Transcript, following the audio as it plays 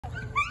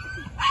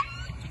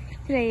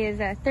Today is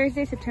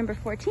Thursday, September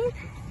 14th,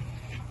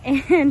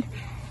 and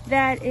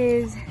that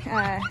is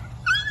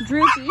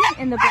Droopy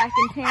in the black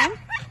and tan,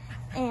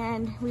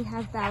 and we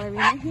have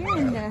Ballerina here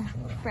in the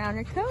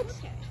browner coat,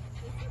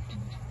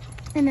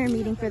 and they're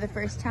meeting for the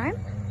first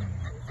time.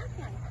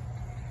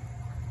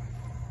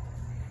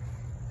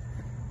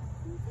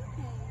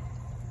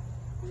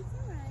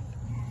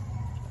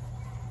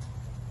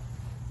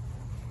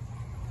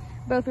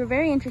 Both were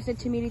very interested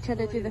to meet each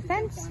other through the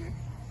fence,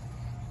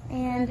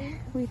 and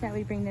we thought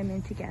we'd bring them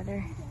in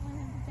together.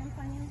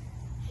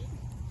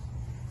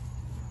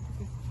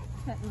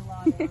 Cutting a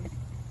lot of them.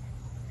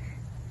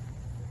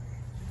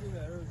 She did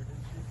that earlier,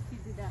 didn't she? She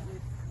did that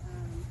with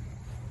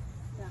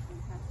that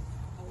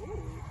one.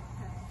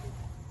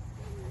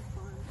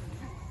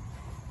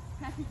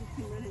 Patrick just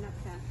came running up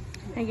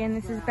fast. Again,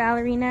 this is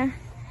Ballerina,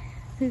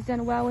 who's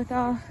done well with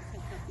all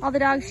the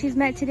dogs she's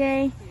met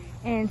today,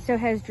 and so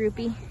has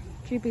Droopy.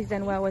 Droopy's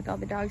done well with all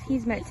the dogs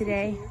he's met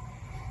today.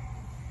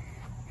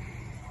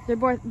 They're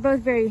both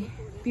very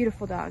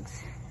beautiful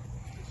dogs.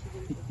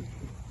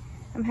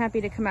 I'm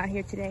happy to come out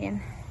here today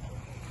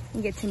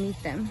and get to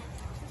meet them.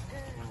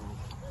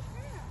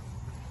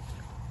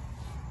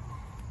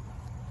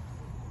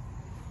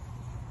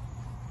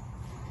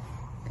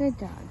 Good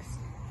dogs.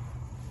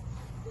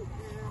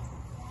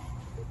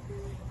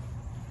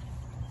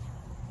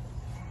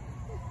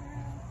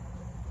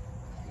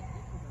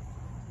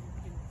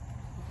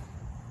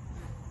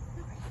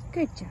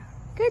 Good job.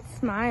 Good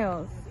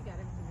smiles.